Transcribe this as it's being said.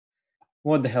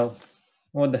What the hell?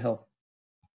 What the hell?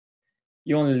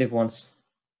 You only live once.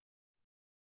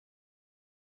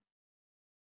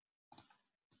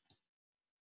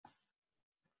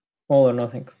 All or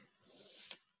nothing.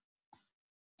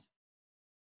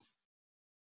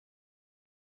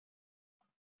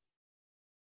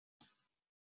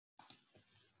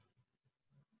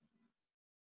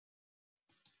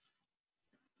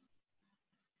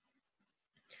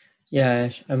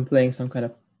 Yeah, I'm playing some kind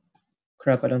of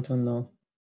crap I don't even know.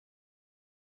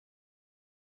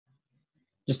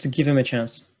 Just to give him a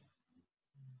chance.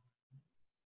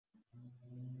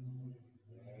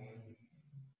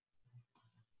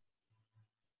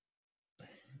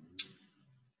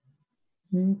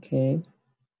 Okay.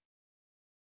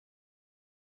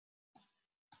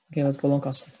 Okay, let's go long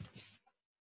castle.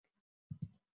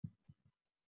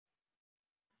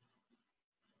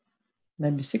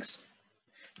 Knight b6.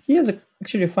 He has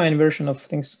actually a fine version of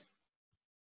things.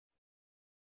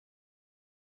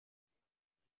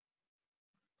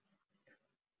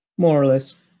 More or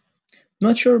less.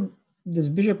 Not sure this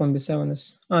bishop on b7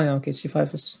 is... Ah, yeah, okay,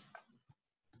 c5 is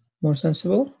more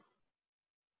sensible.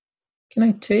 Can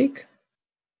I take?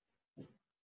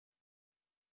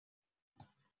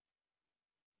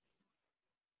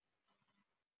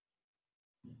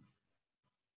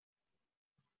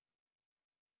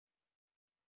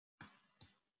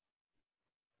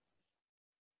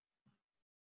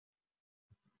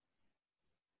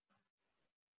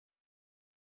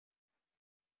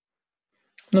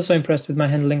 Not so impressed with my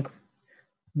handling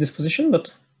this position, but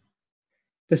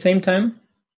at the same time,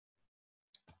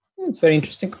 it's very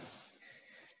interesting.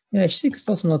 Yeah, h6 is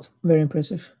also not very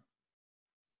impressive.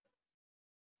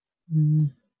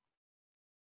 I'm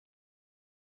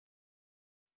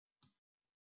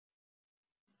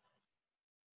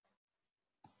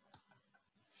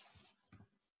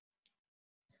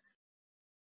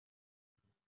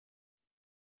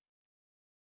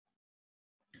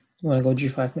gonna go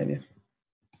g5 maybe.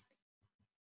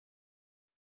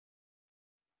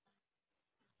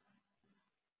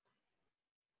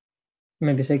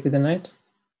 Maybe take with the knight.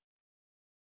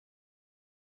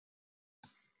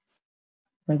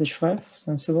 Knight h5,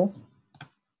 sensible.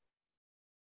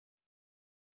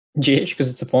 GH, because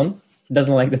it's a pawn. He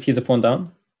doesn't like that he's a pawn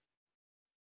down.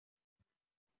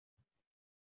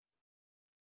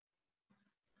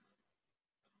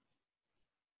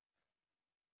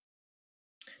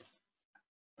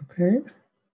 Okay.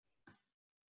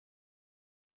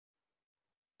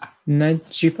 Knight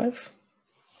g5.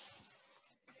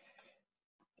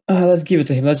 Let's give it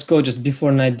to him. Let's go just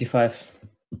before knight d5.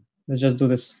 Let's just do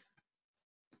this.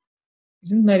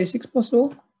 Isn't knight e6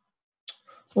 possible?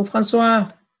 Oh, Francois,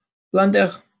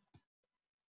 blunder.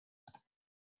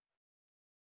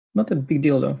 Not a big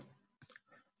deal though,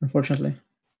 unfortunately.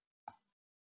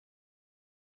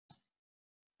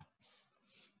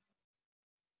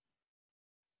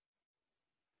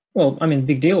 Well, I mean,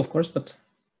 big deal, of course, but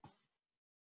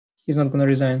he's not gonna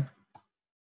resign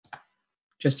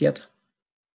just yet.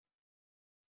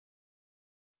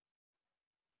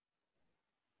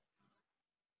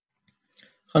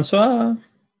 Francois,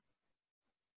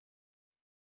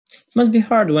 it must be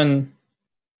hard when,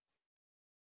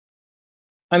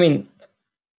 I mean,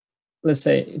 let's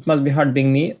say it must be hard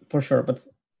being me for sure, but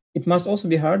it must also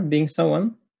be hard being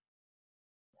someone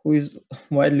who is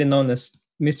widely known as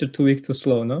Mr. Too Weak, Too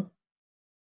Slow, no?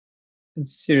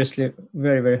 It's seriously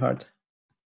very, very hard.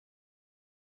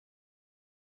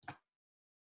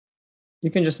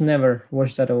 You can just never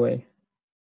wash that away.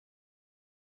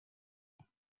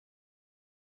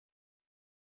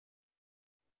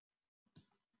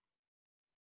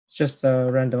 It's just a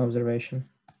random observation.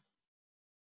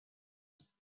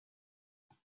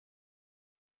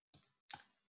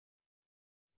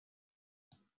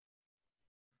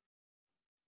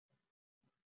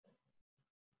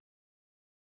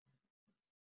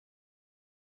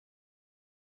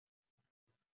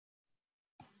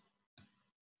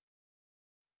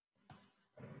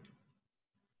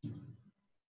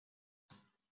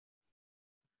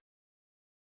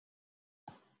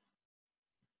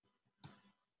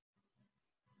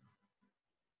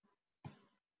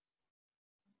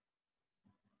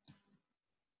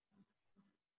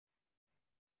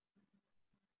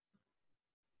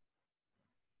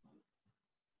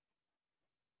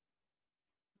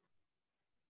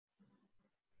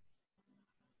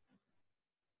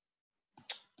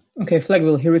 Okay,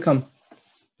 Flagville, here we come.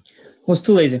 I was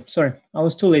too lazy. Sorry, I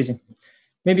was too lazy.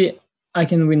 Maybe I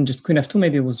can win just queen f2.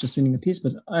 Maybe it was just winning a piece,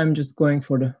 but I'm just going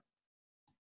for the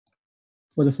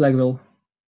Flagville.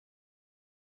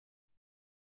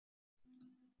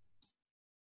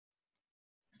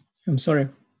 I'm sorry.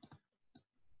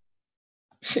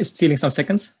 She's stealing some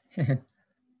seconds.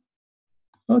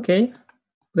 Okay,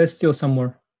 let's steal some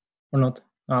more. Or not.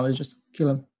 Let's just kill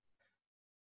him.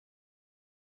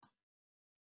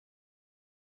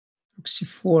 Rook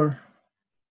c4.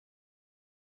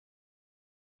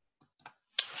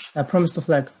 I promised to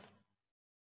flag.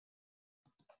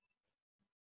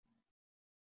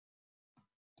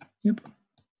 Yep.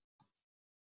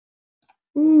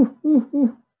 Ooh, ooh,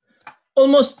 ooh.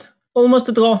 Almost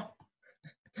a draw.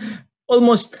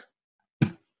 Almost.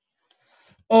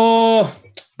 Oh,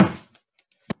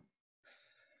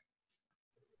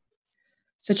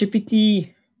 such a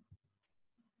pity.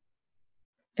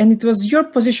 And it was your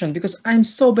position, because I'm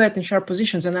so bad in sharp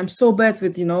positions, and I'm so bad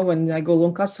with, when I go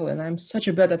long castle, and I'm such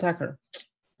a bad attacker.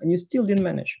 And you still didn't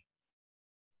manage.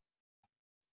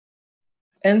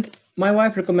 And my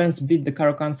wife recommends beat the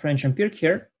Caro-Kann French Empire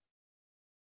here.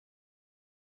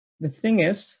 The thing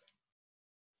is,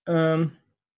 the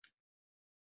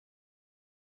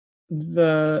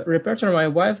repertoire my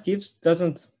wife gives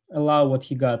doesn't allow what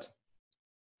he got.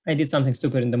 I did something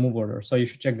stupid in the move order, so you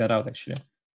should check that out, actually.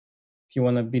 If you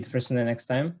want to beat Fressinet next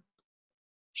time.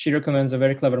 She recommends a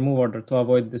very clever move order to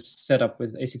avoid this setup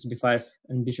with a6 b5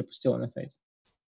 and bishop still on f8.